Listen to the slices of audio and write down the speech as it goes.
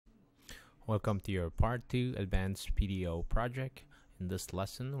Welcome to your Part 2 Advanced PDO project. In this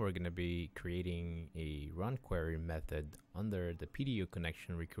lesson, we're going to be creating a RunQuery method under the PDO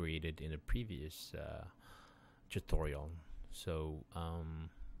connection we created in a previous tutorial. So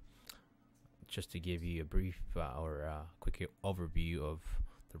just to give you a brief quick overview of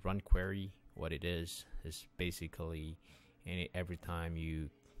the RunQuery, what it is basically every time you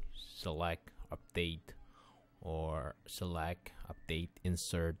select, update,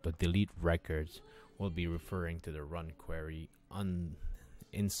 insert, or delete records, we'll be referring to the RunQuery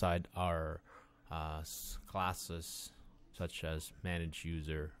inside our classes, such as manage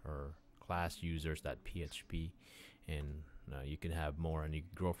user or class users.php, and you can have more and you can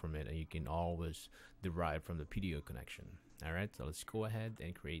grow from it, and you can always derive from the PDO connection. Alright, so let's go ahead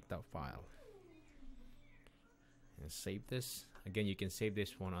and create that file and save this. Again, you can save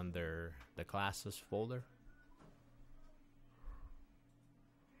this one under the classes folder.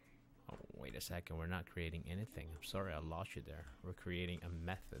 Wait a second, we're not creating anything. I'm sorry, I lost you there. We're creating a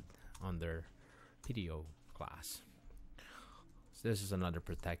method under PDO class. So this is another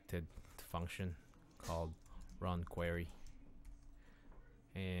protected function called RunQuery,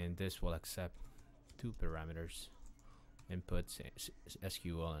 and this will accept two parameters, inputs,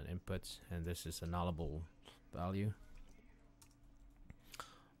 SQL and inputs, and this is a nullable value.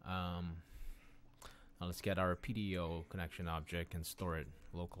 Now let's get our PDO connection object and store it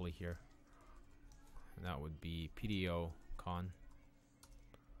locally here. And that would be PDO con,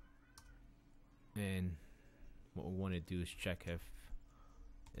 and what we want to do is check if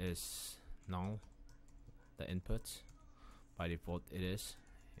is null the inputs. By default it is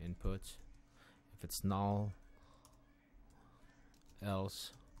inputs. If it's null,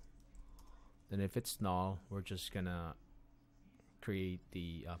 else. Then if it's null, we're just gonna create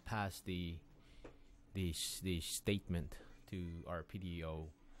the pass the statement to our PDO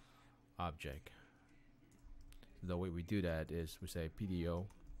object. The way we do that is we say PDO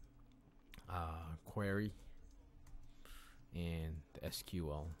query and the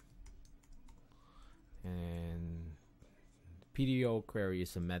SQL, and PDO query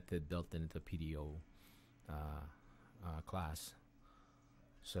is a method built into the PDO class.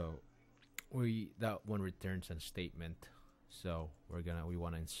 So that one returns a statement. So we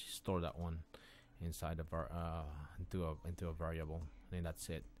want to store that one inside of our into a variable, and that's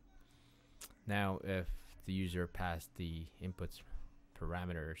it. Now if the user passed the inputs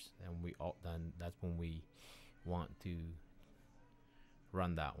parameters, then that's when we want to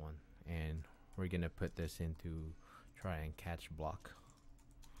run that one, and we're gonna put this into try and catch block.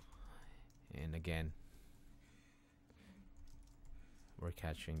 And again, we're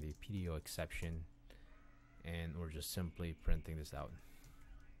catching the PDO exception, and we're just simply printing this out,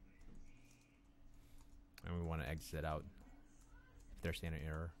 and we want to exit out if there's any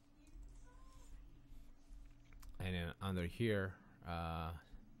error. And then under here,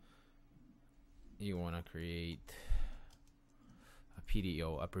 you want to create a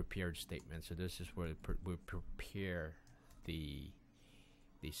PDO, a prepared statement. So this is where we prepare the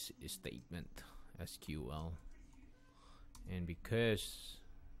statement SQL, and because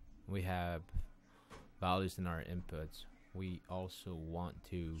we have values in our inputs, we also want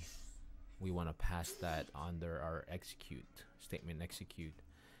to pass that under our statement execute.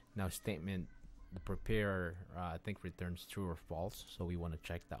 Now the preparer I think returns true or false, so we want to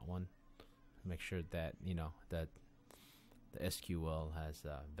check that one, make sure that that the SQL has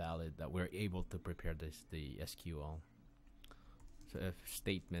valid, that we're able to prepare the SQL. So if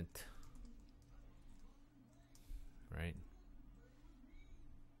statement, right,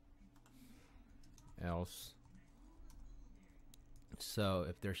 else. So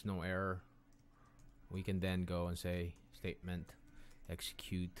if there's no error, we can then go and say statement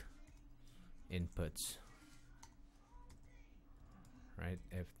execute inputs, right?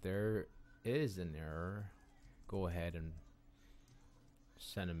 If there is an error, go ahead and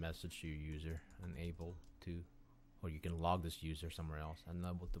send a message to your user, unable to, or you can log this user somewhere else,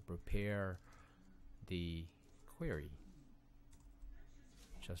 unable to prepare the query,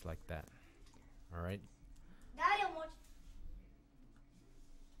 just like that. All right.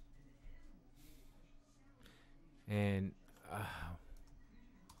 And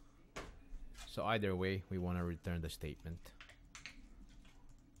so either way, we want to return the statement.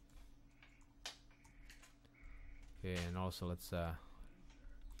 Okay, and also let's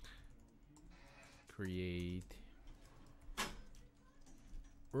create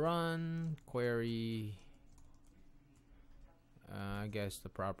RunQuery. I guess the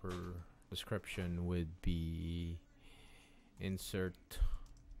proper description would be insert,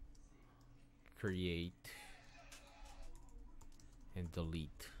 create, and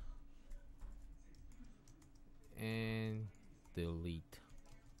delete. delete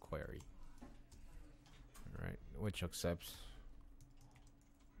query. All right, which accepts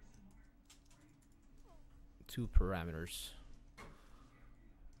 2 parameters.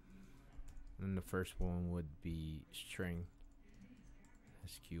 And the first one would be string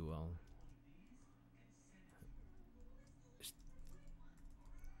SQL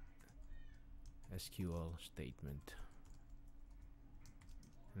statement.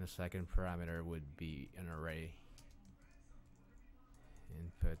 And the second parameter would be an array.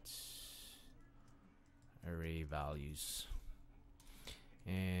 Inputs, array values.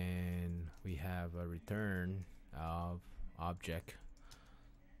 And we have a return of object,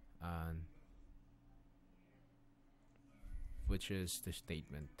 which is the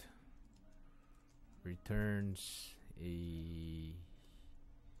statement. Returns an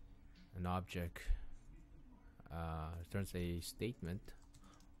object, returns a statement,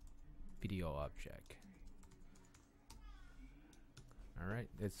 PDO object. Alright,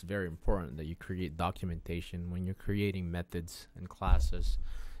 it's very important that you create documentation when you're creating methods and classes.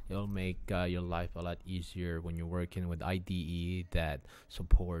 It'll make your life a lot easier when you're working with IDE that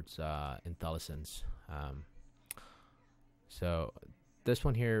supports IntelliSense. So this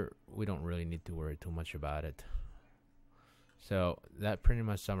one here, we don't really need to worry too much about it. So that pretty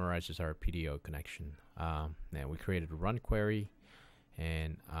much summarizes our PDO connection. Now we created a RunQuery,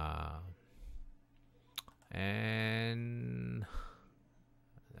 and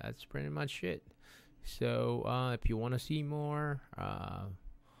that's pretty much it. So if you want to see more,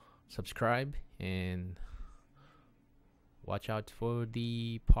 subscribe and watch out for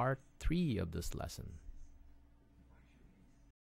the part 3 of this lesson.